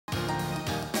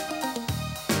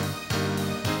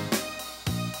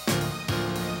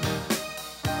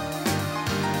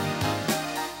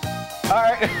All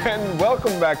right, and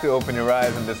welcome back to Open Your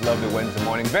Eyes on this lovely Wednesday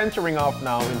morning. Venturing off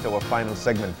now into our final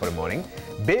segment for the morning.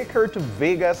 Baker to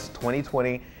Vegas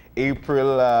 2020,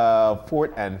 April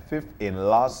 4th and 5th in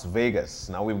Las Vegas.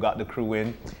 Now we've got the crew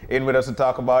in with us to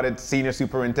talk about it. Senior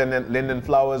Superintendent Lyndon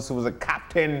Flowers, who was a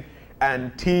captain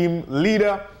and team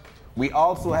leader. We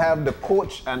also have the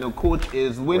coach, and the coach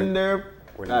is Winder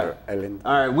Ellington.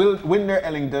 All right, Winder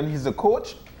Ellington, he's the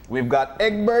coach. We've got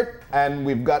Egbert and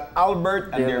we've got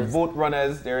Albert, and they're both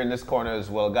runners. They're in this corner as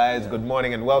well. Guys, good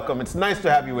morning and welcome. It's nice to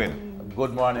have you in.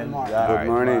 Good morning. Good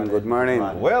morning. Good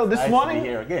morning. Well, this Nice to morning, be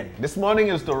here again. this morning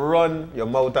is to run your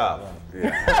mouth off.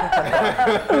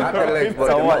 Not the legs, but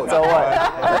the mouth.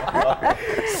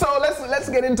 So let's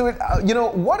get into it. You know,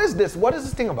 what is this? What is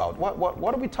this thing about?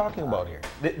 What are we talking about here?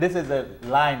 This is the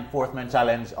law enforcement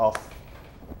challenge of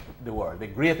the world, the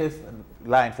greatest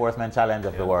law enforcement challenge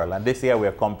of the world. And this year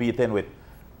we're competing with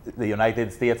the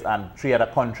United States and 3 other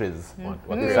countries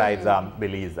besides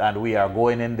Belize. And we are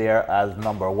going in there as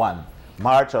 #1.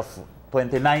 March of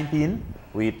 2019,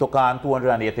 we took on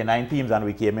 289 teams and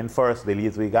we came in first.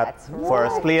 Belize, we got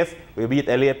first place. We beat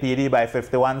LAPD by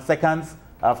 51 seconds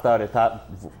after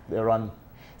the run.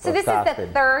 So this is the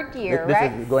 3rd year, this right?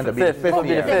 This is going to be the 5th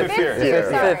year. The fifth year,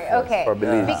 sorry, okay. For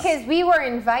Belize. Because we were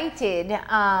invited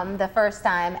the first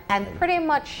time and pretty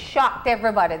much shocked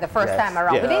everybody the first time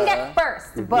around. Yeah. We didn't get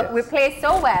first, but we played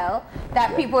so well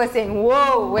that people were saying,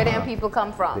 whoa, where did people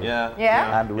come from?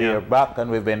 Yeah. And we are back and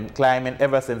we've been climbing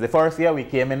ever since. The first year we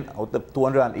came in, out of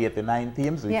 289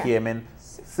 teams, we came in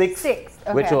sixth,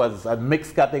 which was a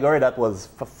mixed category that was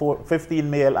 15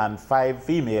 male and 5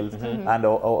 females. And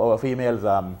our females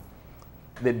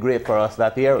did great for us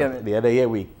that year. The other year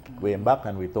we went back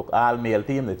and we took all male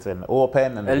team. It's an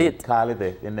open and elite. We call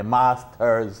it in the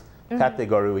masters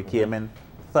category. We came in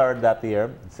 3rd that year.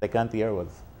 The 2nd year was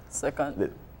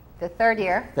The 3rd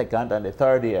year. 2nd, and the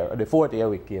 3rd year, or the 4th year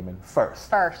we came in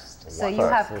first. So you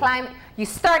have climbed. You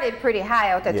started pretty high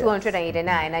out at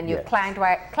 289, and you climbed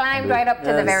right up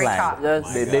to the very top.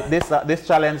 This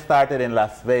challenge started in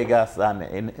Las Vegas and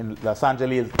in Los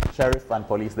Angeles Sheriff and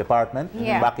Police Department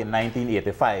back in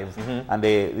 1985, and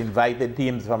they invited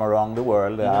teams from around the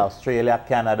world. Australia,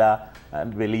 Canada,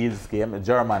 and Belize came,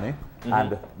 Germany,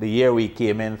 and the year we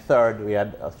came in 3rd, we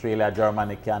had Australia,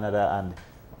 Germany, Canada, and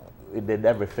we did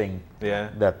everything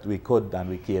that we could, and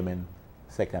we came in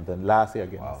 2nd. And last year,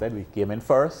 again, I said we came in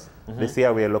 1st. This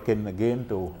year, we are looking again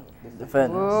to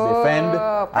defend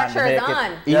Pressure and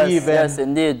is make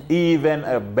on. it even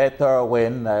a better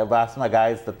win. I've asked my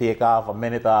guys to take off a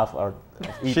minute off or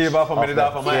shave off a minute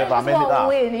off a You just want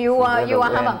win. You want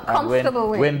to have a comfortable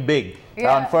win. Win big.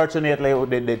 Unfortunately,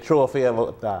 the trophy of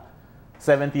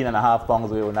 17.5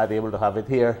 pounds, we were not able to have it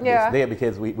here this day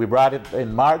because we brought it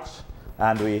in March.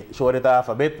 And we showed it off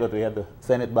a bit, but we had to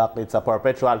send it back. It's a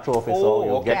perpetual trophy, so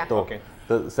you get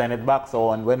to send it back.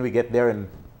 So when we get there in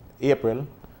April,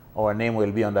 our name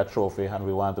will be on that trophy, and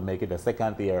we want to make it the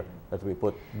 2nd year that we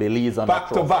put Belize on that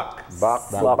trophy. Back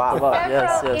to back.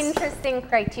 Several interesting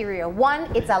criteria. One,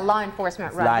 it's a law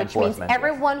enforcement run, which means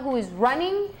everyone who is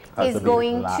running is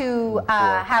going to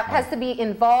has to be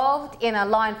involved in a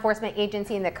law enforcement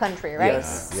agency in the country, right?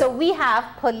 Yes. So we have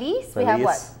police. We have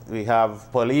what? We have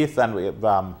police and we have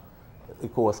the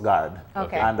Coast Guard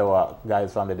and our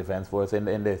guys from the Defense Force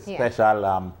in the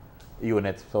special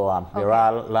units. So they're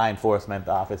all law enforcement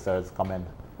officers coming.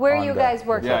 Where are you guys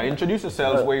working? Yeah, introduce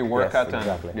yourselves, where you work at.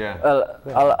 Exactly.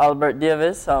 Albert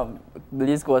Davis,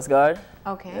 Belize Coast Guard.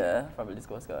 Okay. Yeah, from Belize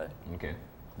Coast Guard. Okay.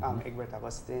 Egbert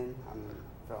Agustin. I'm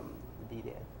from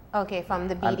BDF. Okay, from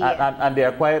the BDF. And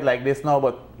they're quiet like this now,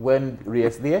 but when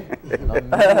race day,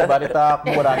 nobody talk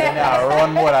more than they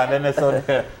run more than they, so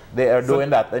they are doing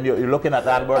that. And you're looking at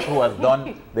Albert, who has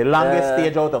done the longest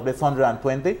stage out of this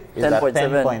 120 is at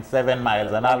 10.7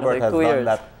 miles, and Albert has done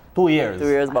that 2 years. 2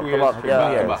 years back to back,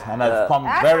 and has come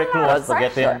very close to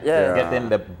getting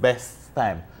the best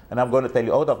time. And I'm going to tell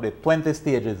you, out of the 20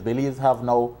 stages, Belize have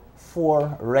now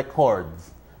 4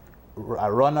 records.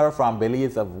 A runner from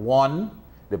Belize have won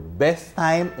the best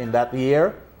time in that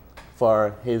year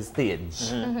for his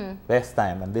stage. Best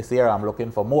time. And this year I'm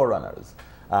looking for more runners.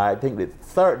 I think the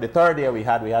third year we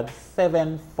had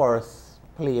 7 first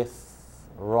place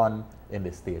run in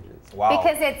the stages. Wow.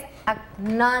 Because it's a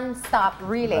non-stop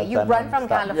relay. You run from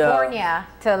California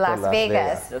to Las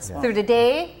Vegas through the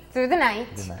day, through the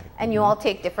night, and you all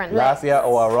take different legs. Last year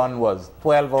our run was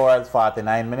 12 hours,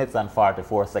 49 minutes and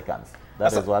 44 seconds.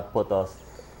 That is what put us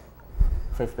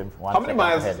 15. How many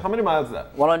miles is that?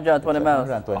 120 miles.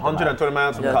 120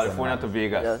 miles from California to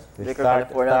Vegas. Yes. We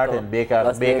start in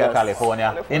Baker,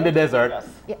 California, in the desert.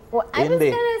 Yeah. Well, I was going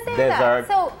to say that.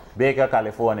 So Baker,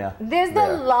 California. There's the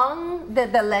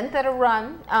length of the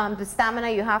run, the stamina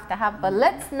you have to have, but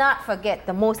let's not forget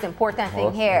the most important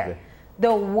thing here.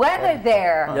 The weather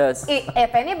there. Yes.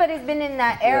 If anybody's been in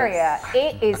that area,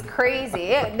 it is crazy.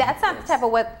 That's not the type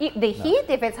of weather. The heat,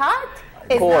 if it's hot,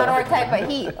 it's Cold. not our type of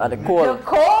heat. The cold. The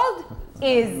cold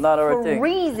is Not our thing.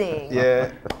 freezing.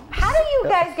 Yeah. How do you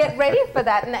guys get ready for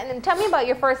that? And tell me about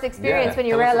your first experience when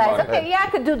you tell us realized, about okay, it. yeah, I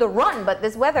could do the run, but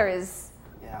this weather is...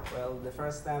 Yeah, well, the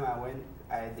first time I went,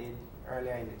 I did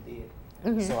earlier in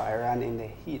the day. So I ran in the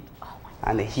heat.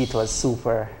 And the heat was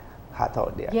super hot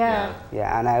out there. Yeah.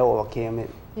 Yeah, and I overcame it.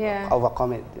 Yeah.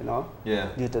 Overcome it, you know. Yeah.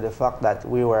 Due to the fact that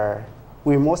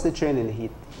we mostly trained in the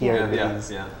heat here in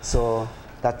Belize. Yeah. So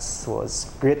that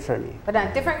was great for me. But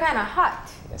a different kind of hot.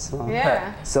 Yes.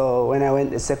 Yeah. So when I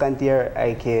went the second year,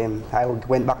 I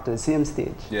went back to the same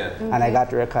stage. Yeah. And I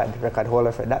got record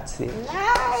holder for that stage.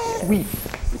 Nice.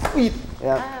 Sweet.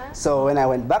 Yeah. So when I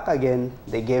went back again,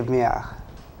 they gave me a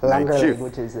longer leg,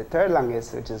 which is the third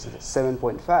longest, which is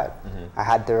 7.5. I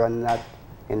had to run that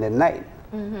in the night.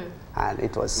 And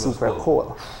it was super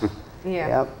cold.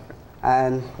 Yeah. Yep.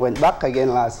 And went back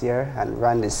again last year and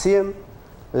ran the same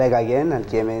leg again and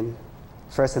came in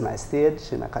first in my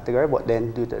stage, in my category, but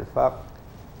then due to the fact,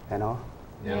 you know,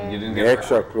 Yeah, you didn't The get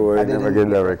extra crew, I never get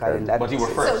the record. But you were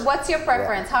first. So what's your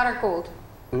preference, hot or cold?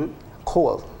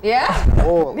 Cold. Yeah?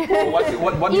 Cold. What do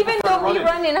you Even prefer though we running?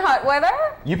 run in hot weather?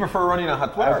 You prefer running a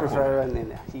hot I weather? or prefer running in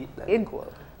the heat than the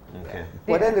cold. cold? Okay.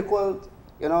 But then the cold,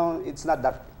 you know, it's not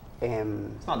that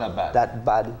It's not that bad. that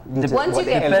bad. Due to Once you but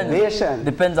the get- elevation,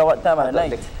 Depends on what time of the the,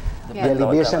 night. Yeah. the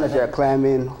elevation that you're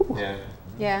climbing. whew. Yeah.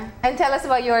 Yeah. And tell us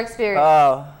about your experience.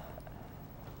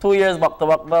 2 years back to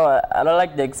back now, I don't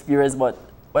like the experience, but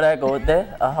when I go out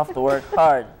there, I have to work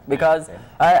hard because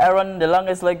I run the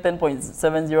longest like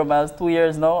 10.70 miles 2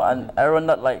 years now, and I run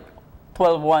that like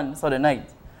 12:1 so the night.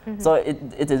 So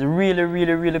it is really,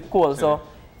 really, really cold. So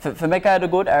for me kind of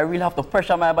good, I really have to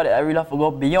pressure my body. I really have to go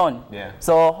beyond. Yeah.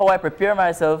 So how I prepare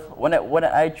myself when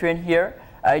I train here,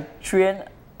 I train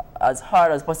as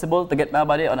hard as possible to get my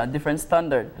body on a different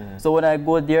standard. So when I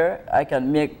go there, I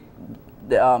can make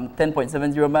the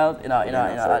 10.70 miles in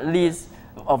at least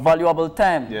a valuable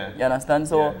time. Yeah. You understand?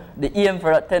 So Yeah. the aim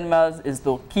for that 10 miles is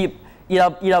to keep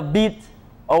either beat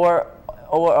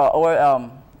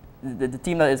the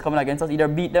team that is coming against us, either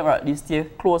beat them or at least stay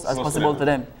close as Close to possible them. to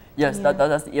them. Yes,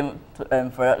 that's the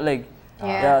aim for that leg.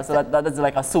 Yeah. So that is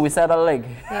like a suicidal leg.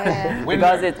 Yeah.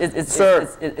 Because it's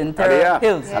interior Adia.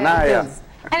 hills. Anaya. Hills.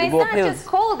 And You it's go up not hills. just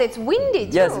cold, it's windy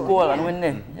too. Yes, cold and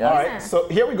windy. Yeah. All right, so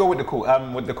here we go with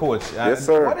the coach. Yes,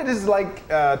 sir. What it is like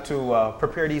to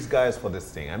prepare these guys for this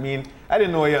thing? I mean, I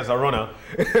didn't know he was a runner.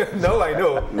 Now I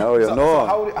know. Now you know.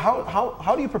 So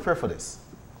how do you prepare for this?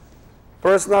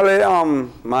 Personally,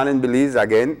 man in Belize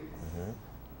again.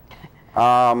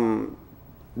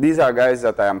 These are guys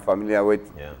that I am familiar with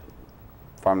Yeah.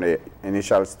 from the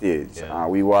initial stage. Yeah.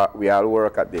 We all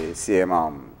work at the same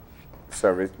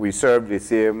service. We serve the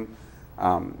same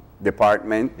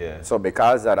department. Yeah. So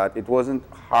because of that, it wasn't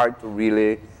hard to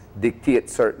really dictate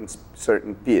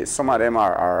certain pace. Some of them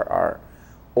are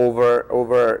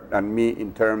over than me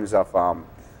in terms of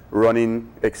running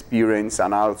experience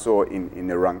and also in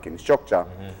the ranking structure.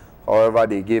 However,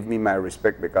 they gave me my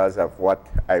respect because of what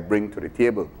I bring to the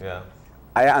table. Yeah.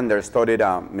 I understudied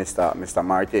Mr.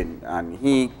 Martin, and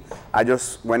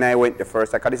when I went the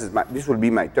first year, this will be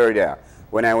my third year.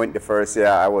 When I went the first year,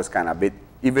 I was kind of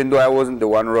even though I wasn't the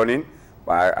one running,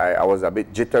 but I was a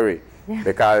bit jittery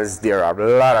because there are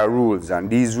a lot of rules, and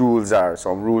these rules are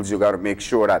some rules you got to make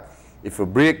sure that if you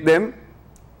break them,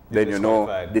 then you know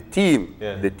the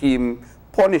team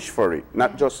punish for it,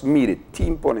 not just me, the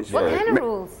team punish for it. What kind of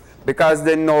rules? Because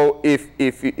they know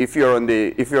if you're on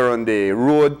the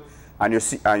road and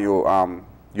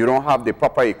you don't have the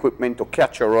proper equipment to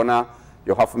catch a runner,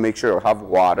 you have to make sure you have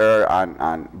water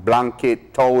and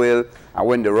blanket, towel, and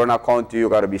when the runner comes to you, you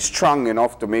got to be strong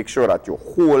enough to make sure that you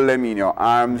hold them in your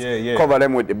arms, cover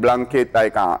them with the blanket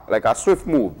like a swift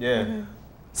move. Yeah.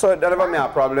 So that never been a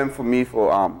problem for me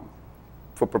for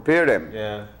prepare them.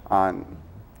 Yeah. And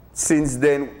since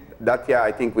then, that year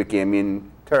I think we came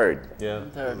in third. Yeah.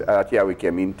 That year we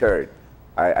came in third.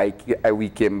 We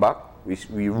came back.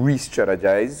 We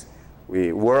re-strategize.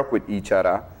 We work with each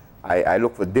other. I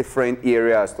look for different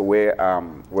areas to where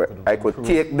I could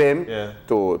take them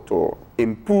to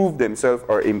improve themselves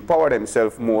or empower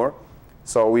themselves more.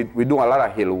 So we do a lot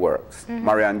of hill works.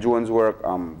 Marianne Jones work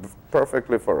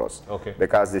perfectly for us. Okay.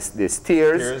 Because the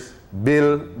stairs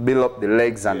build up the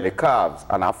legs and the calves,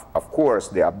 and of course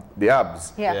the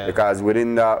abs. Yeah. Because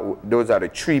within that, those are the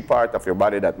three parts of your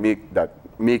body that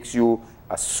makes you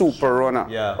a super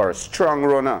runner or a strong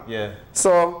runner. Yeah.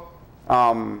 So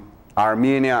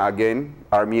Armenia again,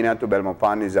 Armenia to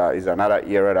Belmopan is another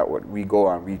area that we go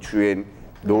and we train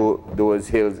those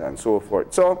hills and so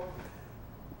forth. So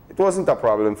it wasn't a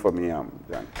problem for me.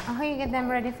 John. How you get them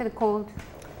ready for the cold?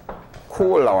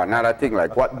 Cold or another thing,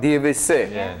 like what Davis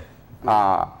said.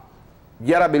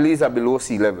 Yara Belize are below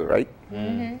sea level, right?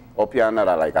 Up here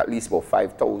another like at least about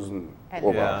 5,000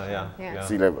 over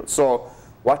sea level. So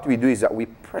what we do is that we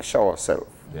pressure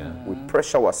ourselves. We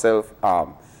pressure ourselves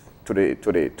to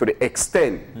the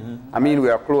extent. I mean, we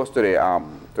are close to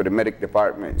the medic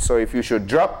department. So if you should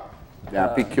drop,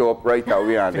 pick you up right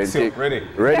away and then take ready.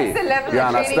 That's the level you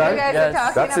of training you understand? guys are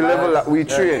talking That's the about. level that we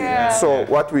train. Yeah. So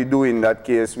what we do in that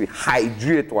case, we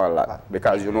hydrate a lot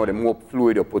because you know the more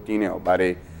fluid you put in your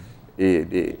body,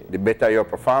 the better your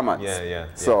performance.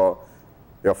 So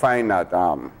you'll find that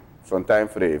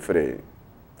sometimes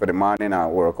for the morning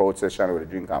workout session, we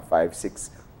drink 5-6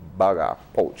 bag of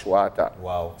pouch water.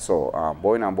 Wow. So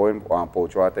boiling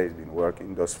pouch water has been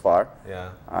working thus far.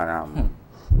 And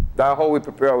that's how we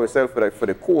prepare ourselves for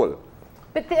the cold.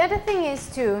 But the other thing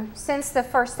is too, since the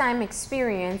first time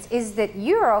experience, is that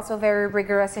you're also very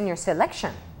rigorous in your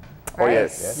selection. Right? Oh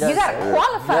yes. You got to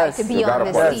qualify to be on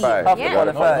this team.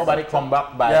 Nobody come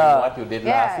back by what you did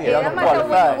last year. It doesn't matter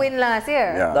when you win last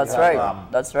year. That's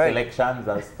right. That's right. Selections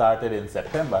that started in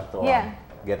September to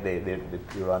get the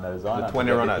runners on. The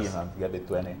 20 runners. Get the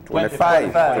 20.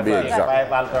 25 to be exact.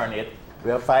 25 alternate.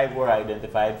 We have 5 were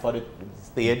identified for the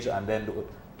stage and then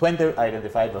 20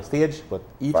 identified for stage, but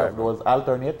each of those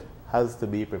alternate has to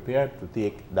be prepared to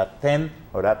take that 10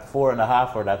 or that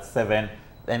 4.5 or that 7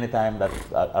 anytime that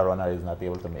a runner is not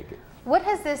able to make it. What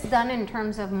has this done in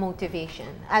terms of motivation?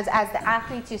 As the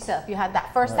athlete yourself, you had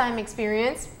that first time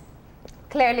experience.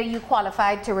 Clearly you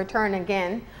qualified to return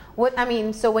again.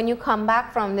 So when you come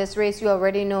back from this race, you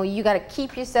already know you got to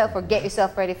keep yourself or get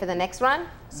yourself ready for the next run?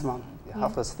 You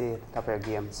have to stay top of your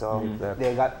game. So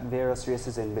they got various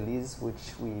races in Belize,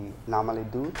 which we normally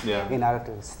do, in order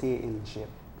to stay in shape.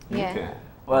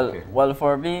 Well,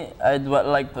 for me, I do not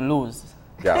like to lose.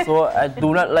 So I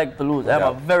do not like to lose. I'm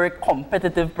a very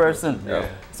competitive person.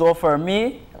 So for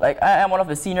me, like I am one of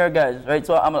the senior guys, right?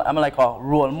 So I'm like a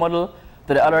role model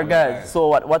to the other guys. So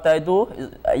what I do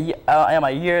is I am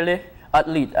a yearly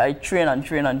athlete. I train and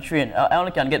train and train. I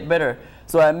only can get better.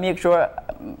 So I make sure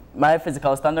my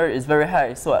physical standard is very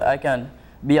high so I can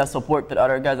be a support to the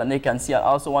other guys and they can see I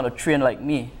also want to train like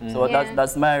me. So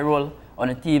that's my role on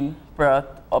the team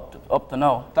up to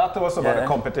now. Talk to us about the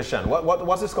competition.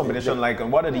 What's this competition like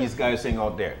and what are these guys saying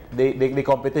out there? The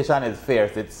competition is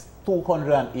fierce. It's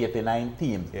 289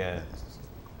 teams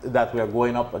that we are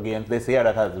going up against this year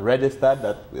that has registered.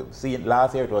 That we've seen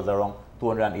last year it was around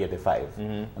 285.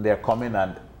 And they're coming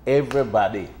and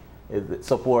everybody is the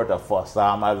support of us.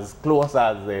 As close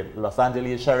as the Los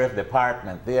Angeles Sheriff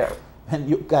Department there. And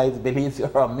you guys, Belize, you're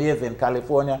amazing.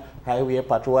 California Highway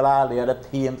Patrol, all the other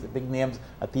teams, the big names,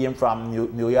 a team from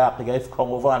New York, the guys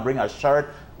come over and bring a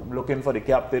shirt. I'm looking for the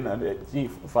captain and the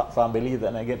chief from Belize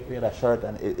and I get a shirt.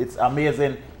 And it's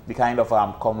amazing the kind of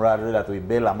camaraderie that we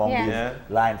build among these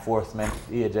law enforcement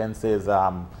agencies,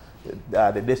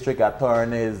 the district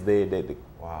attorneys, the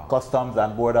Customs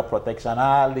and Border Protection,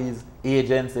 all these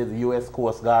agencies, the U.S.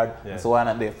 Coast Guard, and so on,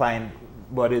 and they find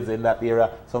bodies in that area.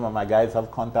 Some of my guys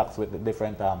have contacts with the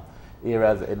different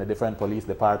areas in the different police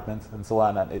departments and so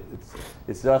on, and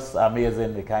it's just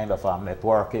amazing the kind of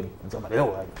networking. And somebody,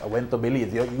 I went to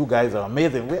Belize, you guys are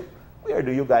amazing. Where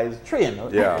do you guys train?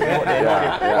 What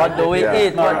do we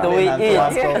eat? What do we eat?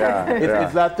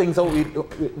 It's that thing, so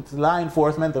it's law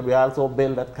enforcement, and we also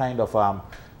build that kind of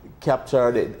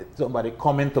capture somebody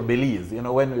coming to Belize. You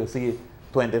know, when you see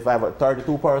 25 or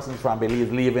 32 persons from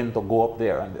Belize leaving to go up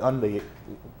there, and on the,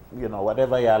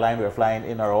 whatever airline we're flying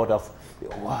in or out of,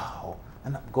 wow,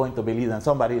 and I'm going to Belize, and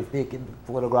somebody is taking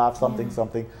photographs, something,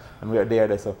 and we're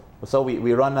there. So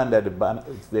we run under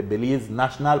the Belize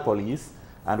National Police,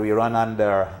 and we run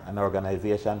under an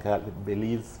organization called the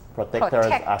Belize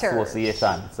Protectors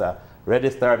Association. It's a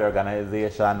registered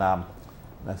organization.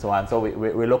 And so on. So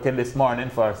we're looking this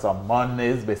morning for some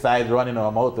monies besides running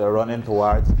our mouth. We're running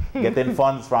towards getting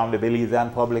funds from the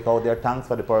Belizean public out there. Thanks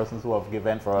for the persons who have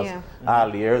given for us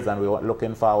all years, and we're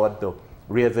looking forward to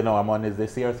raising our monies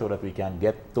this year so that we can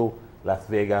get to Las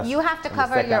Vegas. You have to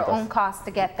cover your own costs to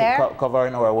get there?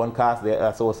 Covering our own costs. The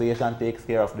association takes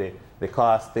care of the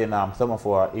cost in some of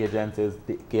our agencies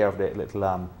take care of the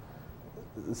little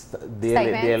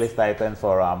daily stipends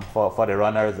for the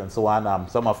runners and so on.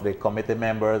 Some of the committee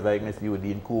members like Mr.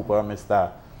 Eugene Cooper,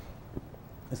 Mr.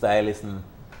 Ellison,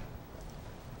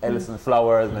 Ellison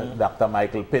Flowers, Dr.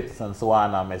 Michael Pitts, and so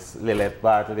on, and Miss Lilith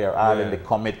Bartley, they're all in the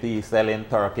committee selling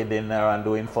turkey dinner and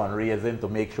doing fundraising to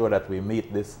make sure that we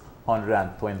meet this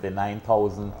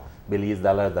 129,000 Belize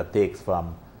dollars that takes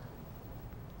from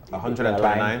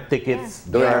 129 tickets,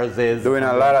 jerseys, doing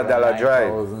a lot of dollar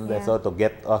drive. So to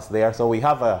get us there. So we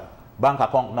have a bank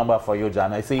account number for you,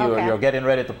 John. I see you're getting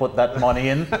ready to put that money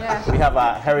in. We have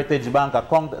a Heritage Bank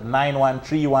account,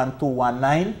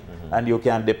 9131219, and you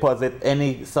can deposit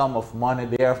any sum of money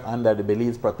there under the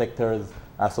Belize Protectors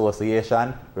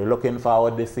Association. We're looking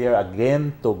forward this year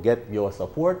again to get your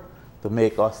support to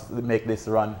make this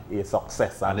run a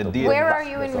success. And where are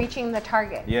you in reaching the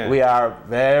target? We are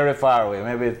very far away,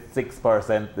 maybe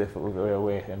 6% if we're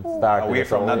away and started. Away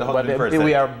from that 100%. But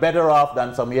we are better off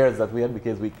than some years that we had,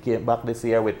 because we came back this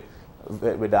year with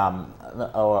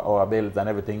our bills and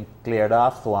everything cleared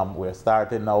off. So we're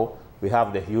starting now. We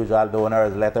have the usual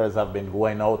donors, letters have been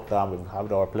going out, we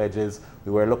have our pledges.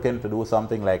 We were looking to do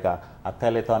something like a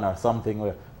telethon or something.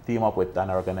 We team up with an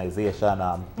organization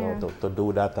to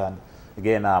do that. And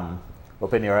again,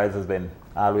 Open Your Eyes has been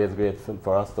always grateful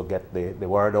for us to get the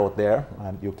word out there,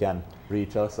 and you can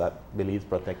reach us at Belize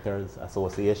Protectors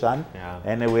Association.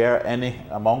 Anywhere, any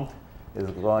amount is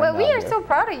going. Well, we are so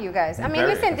proud of you guys. I mean,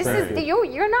 listen, this is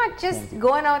you're not just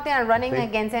going out there and running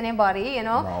against anybody, you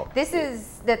know. No. This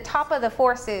is the top of the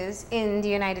forces in the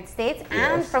United States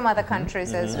and from other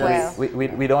countries as well.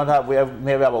 We don't have, we have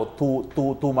maybe about two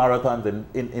marathons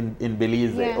in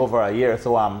Belize over a year.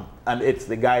 So and it's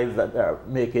the guys that are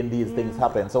making these things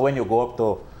happen. So when you go up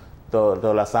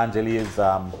to Los Angeles,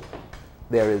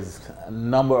 there is a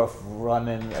number of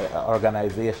running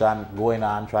organization going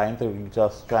on, trying to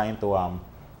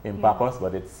impact us,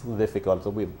 but it's difficult. So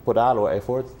we put all our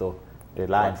efforts to the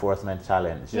law enforcement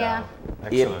challenge.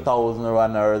 8,000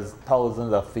 runners,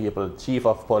 thousands of people, chief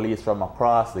of police from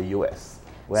across the U.S.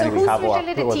 So who's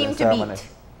usually the team to beat?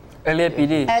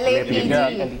 LAPD. LAPD.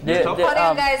 How do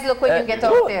you guys look when you get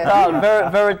out there? Tall,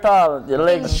 very tall. The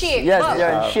legs, in shape. Yes,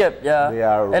 they're in shape. Yeah. They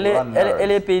are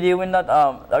LAPD. We're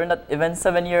not even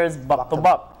 7 years back to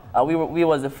back. We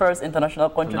was the first international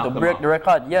country to break the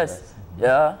record. Yes.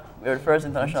 Yeah. We're the first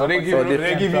international. So they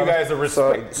give you guys a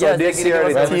respect. So this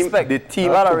year the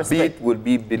team to beat would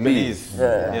be Belize.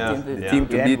 The team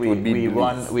to beat would be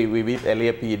Belize. We beat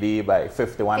LAPD by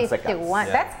 51 seconds.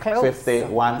 That's close.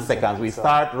 51 seconds. We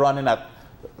start running at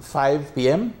 5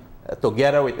 p.m.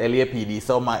 Together with LAPD.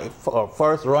 So my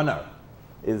first runner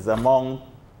is among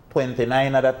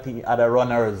 29 other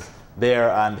runners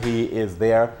there, and he is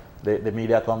there. The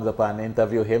media comes up and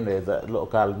interview him. There's a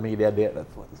local media there.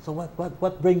 So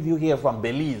what brings you here from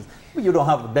Belize? You don't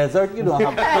have desert. You don't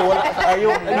have coal. Are you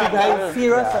guys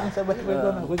serious? And so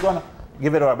we're gonna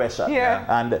give it our best shot.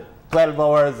 And 12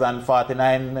 hours and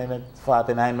 49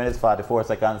 minutes, 44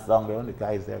 seconds down the road, the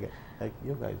guys there like,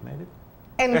 you guys made it.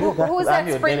 And who's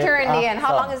that sprinter in the end?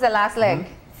 How long is the last leg?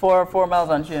 4 miles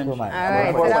and change. All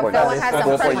right, so that one has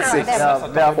some pressure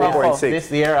on them. 4.6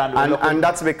 this year, and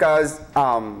that's because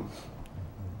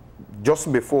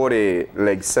just before the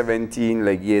leg 17,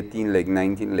 leg 18, leg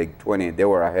 19, leg 20, they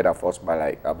were ahead of us by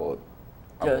like about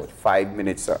 5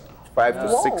 minutes, 5 to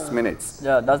 6 minutes.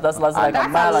 Yeah, that's like a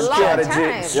mile and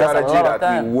change. Strategy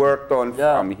that we worked on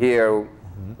from here.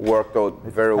 Worked out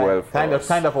very well for us.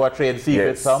 Kind of our trade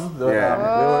secret, some.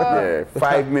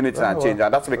 5 minutes and change,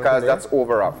 and that's because that's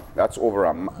over a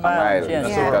mile.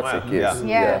 That's the case.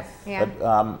 But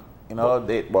you know,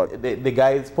 the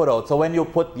guys put out. So when you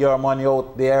put your money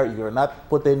out there, you're not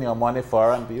putting your money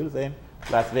for and people saying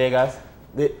Las Vegas.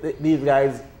 These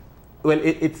guys, well,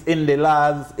 it's in the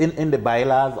laws, in the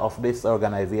bylaws of this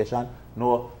organization.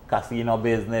 No casino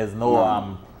business,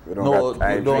 no. We don't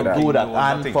do that.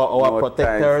 And for our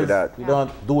protectors, we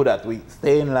don't do that. We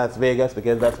stay in Las Vegas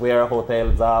because that's where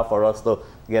hotels are for us to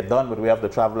get done, but we have to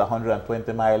travel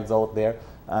 120 miles out there,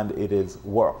 and it is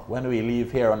work. When we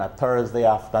leave here on a Thursday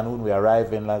afternoon, we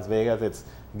arrive in Las Vegas, it's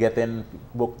getting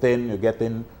booked in, you're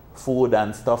getting food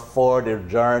and stuff for the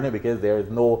journey because there is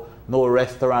no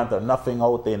restaurant or nothing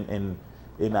out in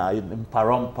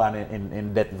Pahrump and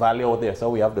in Death Valley out there.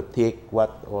 So we have to take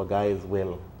what our guys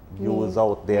will use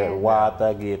out there,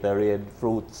 water, Gatorade,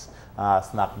 fruits,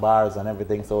 snack bars and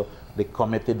everything. So the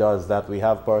committee does that. We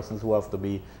have persons who have to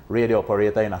be radio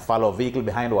operator in a follow vehicle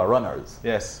behind our runners.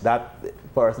 That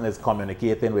person is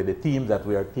communicating with the teams that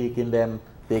we are taking them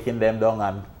down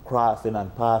and crossing and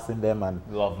passing them and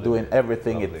Lovely. doing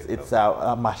everything. Lovely. It's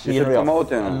a machinery come of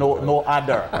out and- no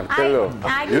other. I'll tell you.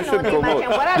 I You can should only come imagine.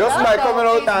 What I out. Just love, by though, coming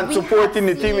out is and we supporting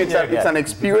the have team, it's, seen- it's an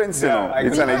experience, you know. I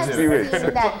It's an agree. experience.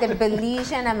 Seen that the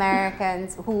Belizean Americans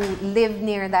who live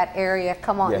near that area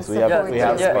come out Yes, and we have- support we you.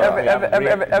 have-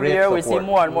 every great year we see support.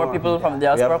 more and more people from the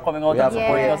diaspora coming out and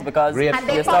supporting Yeah. us because Great And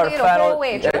they they follow start you to the find whole out.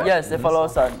 way, true? Yes, they follow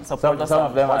us and support us. Some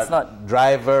of them what's are not.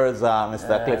 drivers,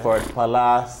 Mr. Clifford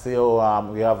Palacio.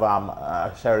 We have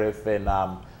a sheriff in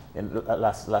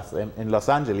Los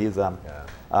Angeles.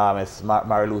 It's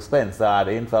Marilu Spence,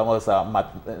 the infamous,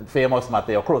 famous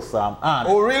Mateo Cruz. Aunt.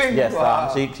 Oh, really? Yes,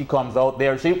 Wow. she comes out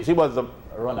there. She was a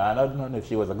runner. I don't know if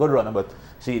she was a good runner, but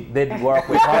she did work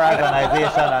with her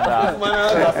organization and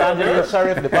Los Angeles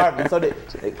Sheriff Department. So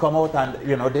they come out and,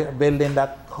 you know, they're building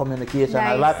that communication.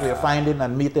 Nice. A lot we're finding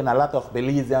and meeting a lot of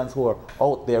Belizeans who are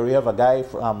out there. We have a guy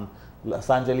from Los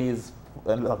Angeles,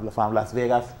 from Las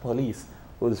Vegas Police,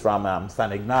 who's from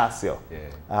San Ignacio.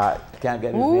 Yeah. Can't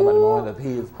get his name at the moment. But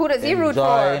he's Who does he root for?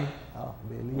 enjoying- Oh,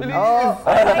 Belize.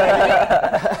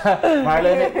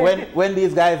 Marlene, when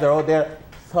these guys are out there,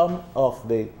 some of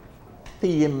the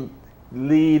team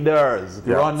leaders,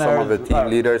 Yeah, runners, some of the team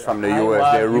leaders from the I US,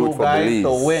 want they root you for guys Belize.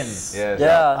 to win. Yes.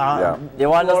 Yeah. They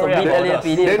want us to beat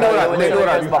LAPD. They know that. They know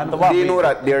back to back. that. They know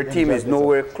that their team is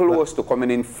nowhere close to coming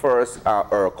in first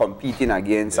or competing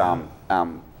against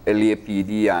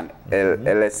LAPD and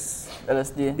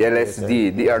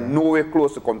LSD. They are nowhere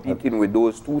close to competing with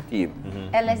those two teams.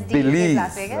 LSD Belize. in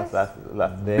Las Vegas? Las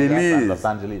Vegas and Los Belize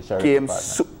Angeles Sheriff came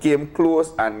Department. came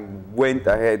close and went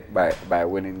ahead by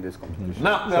winning this competition.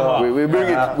 Knock them off. We bring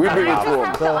it I just home.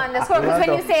 have to underscore, because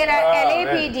when you say that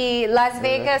LAPD, Las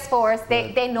Vegas force,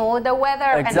 they know the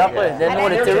weather. Exactly. And They know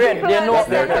and the then terrain. people They know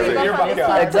understand their that we terrain. go from the Your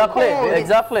sun to Exactly. cold.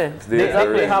 Exactly.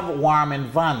 They have warming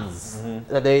vans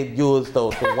that they use to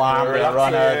warm their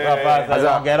runners up as they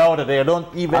don't get out of there. Don't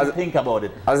even think about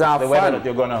it. As I The weather fun, that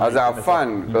you're gonna as I miss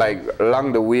fun, like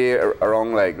along the way,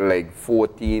 around like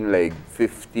 14, like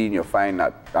 15, you find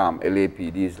that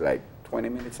LAPD is like 20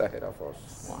 minutes ahead of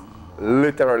us. Wow.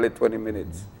 Literally 20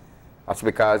 minutes. That's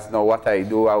because now what I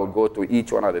do, I would go to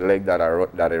each one of the legs that are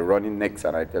running next,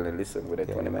 and I tell them, listen, we're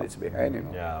 20 minutes behind, you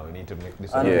know. Yeah, we need to make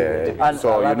this. And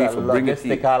So a you lot need of to bring it in.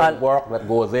 logistical work that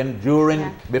goes in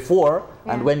during, before,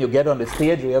 and when you get on the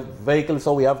stage, we have vehicles,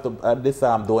 so we have to, this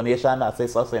donation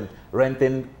assists us in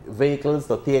renting vehicles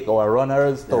to take our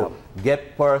runners, to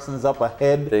get persons up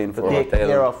ahead, Paying to for take hotel.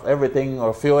 care of everything,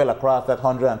 or fuel across that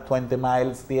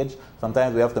 120-mile stage.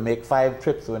 Sometimes we have to make 5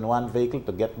 trips in one vehicle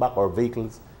to get back, or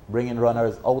vehicles bringing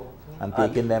runners out and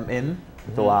taking them in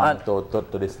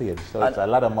to the stage. So it's a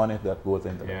lot of money that goes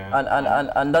into it.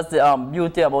 And that's the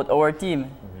beauty about our team.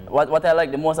 What I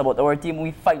like the most about our team,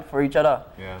 we fight for each other.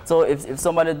 Yeah. So if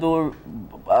somebody do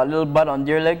a little bad on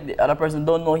their leg, the other person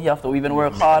don't know he have to even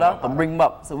work harder to bring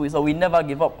back. So we never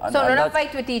give up. And, So and no that's-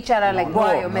 fight with each other like,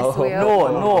 boy, you mess with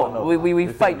No. We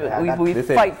fight. We this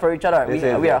is- fight for each other. this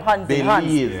We is are hands in hands.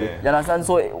 Belize. You understand?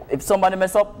 So if somebody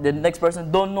mess up, the next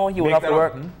person don't know he will Make have to that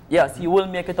work. up. Yes, he will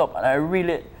make it up. And I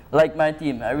really like my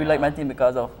team. I really like my team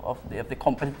because of the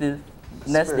competitiveness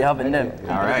they have in them.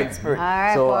 All right. Competitive spirit. All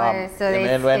right, So, boys. So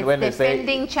and when they it's say-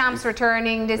 defending champs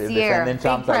returning this The year. defending Big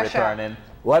champs are pressure. returning.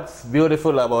 What's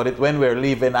beautiful about it, when we're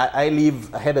leaving, I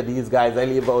leave ahead of these guys. I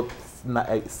leave about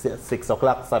 6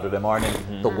 o'clock Saturday morning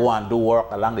to go and do work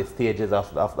along the stages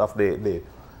of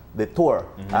the tour.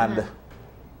 And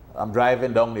I'm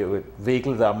driving down there with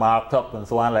vehicles are marked up and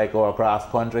so on, like go across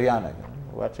country, and I'm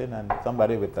watching, and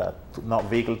somebody with a not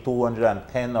vehicle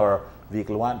 210 or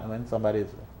vehicle 1, and when somebody's,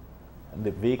 and the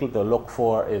vehicle to look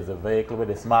for is the vehicle with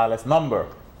the smallest number.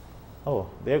 Oh,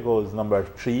 there goes number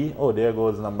 3. Oh, there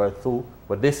goes number 2.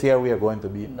 But this year we are going to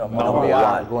be Number we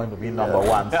are one. going to be number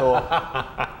 1. So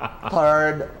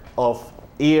 3rd of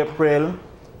April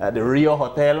at the Rio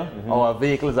Hotel, our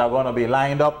vehicles are going to be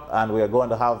lined up, and we are going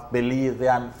to have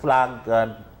Belizean flag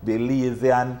and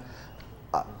Belizean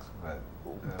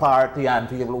party and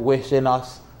people wishing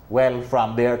us well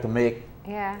from there to make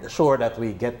sure that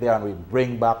we get there and we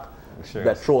bring back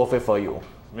the trophy for you.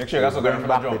 Make sure you guys are going Bring from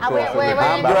back the the jump. trophy.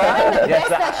 We're in the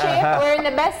best of shape. We're in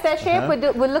the best of shape.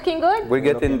 We're looking good. We're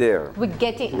getting there. We're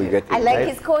getting. We get it, I like right?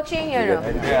 his coaching. You know,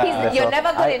 Yeah. you're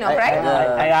never good enough, right?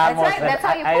 That's right. That's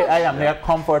how you coach. I am here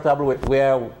comfortable with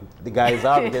where the guys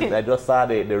are, because I just saw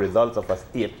the results of us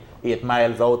 8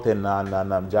 miles out in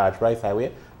on George Price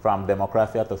Highway from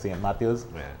Democracia to St. Matthews,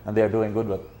 and they're doing good.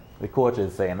 What the coach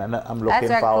is saying, and I'm looking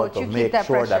right, forward coach. to You keep make that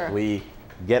sure that pressure. we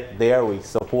get there, we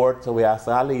support. So we ask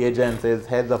all the agencies,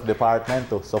 heads of department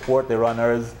to support the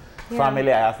runners.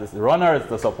 Family, I ask the runners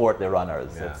to support the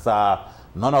runners. Yeah. It's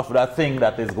none of that thing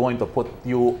that is going to put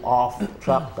you off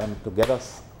track. And to get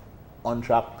us on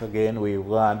track again, we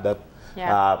want that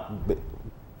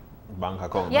bank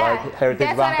account. Yeah,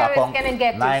 Heritage Bank account,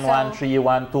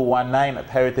 913-1219 at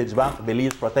Heritage Bank,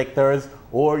 Belize Protectors,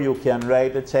 or you can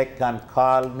write a check and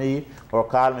call me or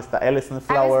call Mr. Ellison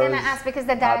Flowers. I was going to ask because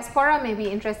the diaspora may be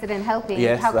interested in helping.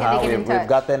 Yes, how can they get in touch? We've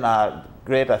gotten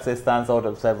great assistance out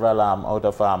of several, out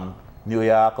of New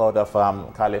York, out of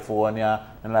California,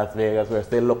 and Las Vegas. We're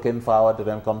still looking forward to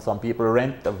them come. Some people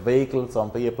rent a vehicle,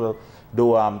 some people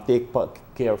do take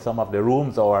care of some of the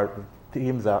rooms. Our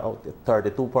teams are out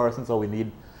 32 persons, so we need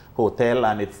hotel,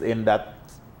 and it's in that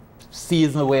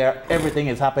season where everything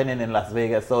is happening in Las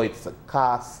Vegas, so it's a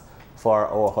cost for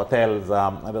our hotels.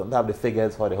 I don't have the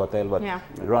figures for the hotel, but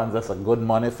it runs us a good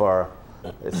money for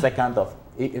the 2nd of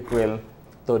April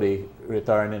to the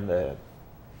return in the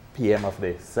PM of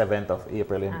the 7th of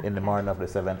April, in the morning of the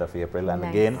 7th of April. And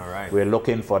again, we're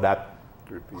looking for that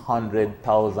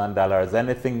 $100,000.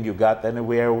 Anything you got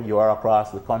anywhere you are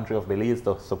across the country of Belize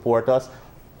to support us.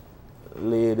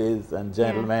 Ladies and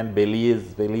gentlemen,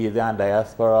 Belizean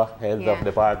diaspora, heads of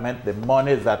department, the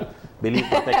monies that Belize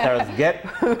Protectors get,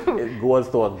 it goes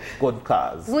to a good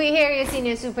cause. We hear you,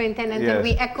 Senior Superintendent, and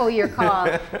we echo your call.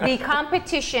 The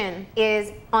competition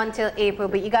is until April,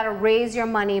 but you got to raise your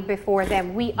money before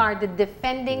then. We are the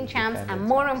defending champs, and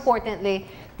more importantly,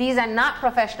 these are not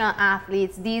professional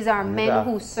athletes. These are men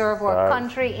who serve our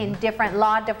country in different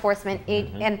law enforcement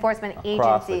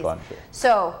agencies.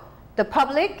 So the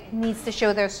public needs to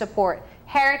show their support.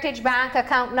 Heritage Bank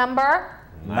account number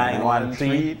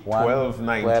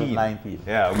 913-1219.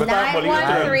 Yeah,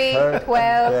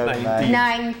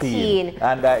 913-1219.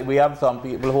 And we have some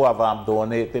people who have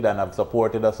donated and have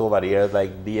supported us over the years,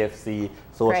 like DFC,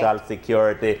 Social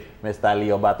Security, Mr.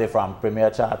 Leo Batty from Premier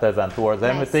Charters and Tours.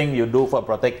 Everything you do for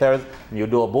Protectors, you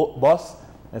do a bus,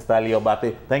 Mr. Leo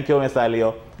Batty. Thank you, Mr.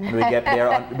 Leo. We get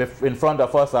there. In front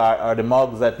of us are the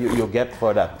mugs that you get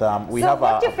for that. We have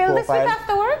what do you fill this with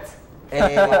afterwards?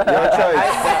 Your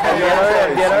choice.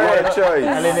 Your choice.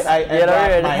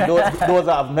 Those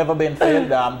have never been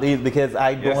filled, because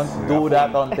I don't do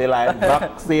that until I'm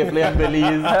back safely in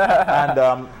Belize.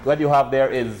 And what you have there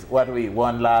is what we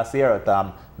won last year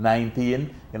at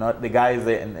 19. You know, the guys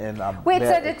in wait,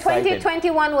 so the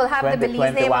 2021 will have the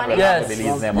Belize name on it? Yes.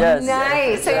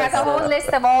 Nice. So you have a whole list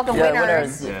of all the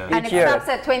winners. And it stops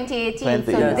at 2018.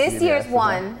 So this year's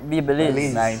one.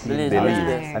 Belize 19.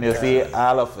 And you see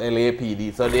all of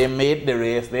LAPD. So they made the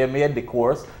race, they made the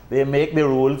course, they make the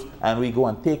rules, and we go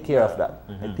and take care of that.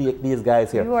 And take these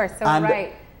guys here. You are so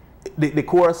right. The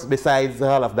course, besides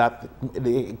all of that,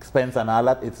 the expense and all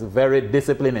that, it's very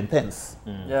discipline intense.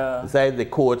 Besides the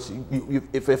coach,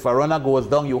 if a runner goes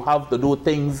down, you have to do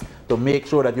things to make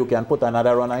sure that you can put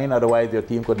another runner in, otherwise your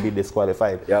team could be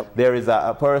disqualified. There is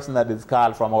a person that is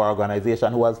called from our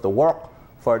organization who has to work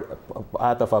for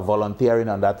part of a volunteering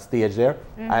on that stage there.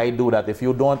 I do that. If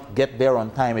you don't get there on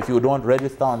time, if you don't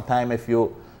register on time, if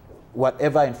you,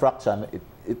 whatever infraction,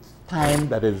 it's time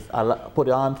that is put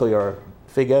onto your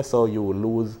figure, so you will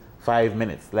lose 5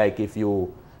 minutes. Like if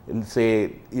you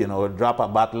say, you know, drop a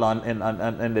bottle in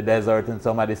the desert and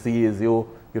somebody sees you,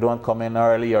 you don't come in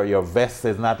early, or your vest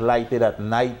is not lighted at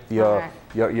night, your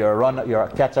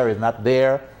catcher is not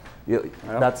there.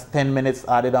 That's 10 minutes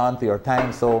added on to your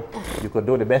time, so you could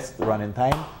do the best running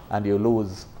time and you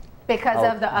lose. Because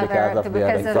of the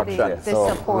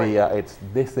support. It's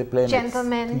discipline.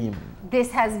 Gentlemen,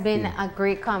 this has been a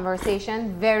great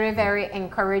conversation. Very, very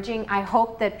encouraging. I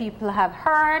hope that people have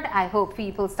heard. I hope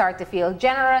people start to feel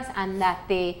generous and that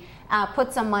they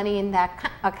put some money in that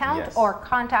account or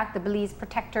contact the Belize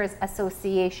Protectors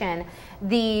Association.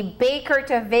 The Baker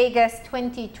to Vegas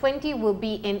 2020 will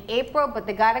be in April, but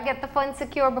they got to get the funds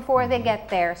secure before they get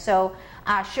there. So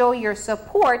show your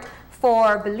support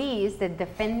for Belize, the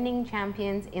defending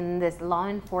champions in this law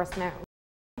enforcement.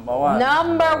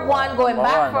 Number one, going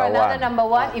back for another number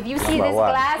one. If you see this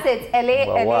class, it's LA,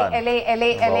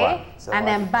 and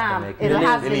then bam, it'll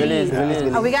have Belize.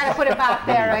 And we got to put it back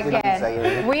there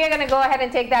again. We are going to go ahead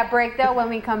and take that break though. When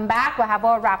we come back, we'll have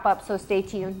our wrap up, so stay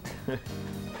tuned.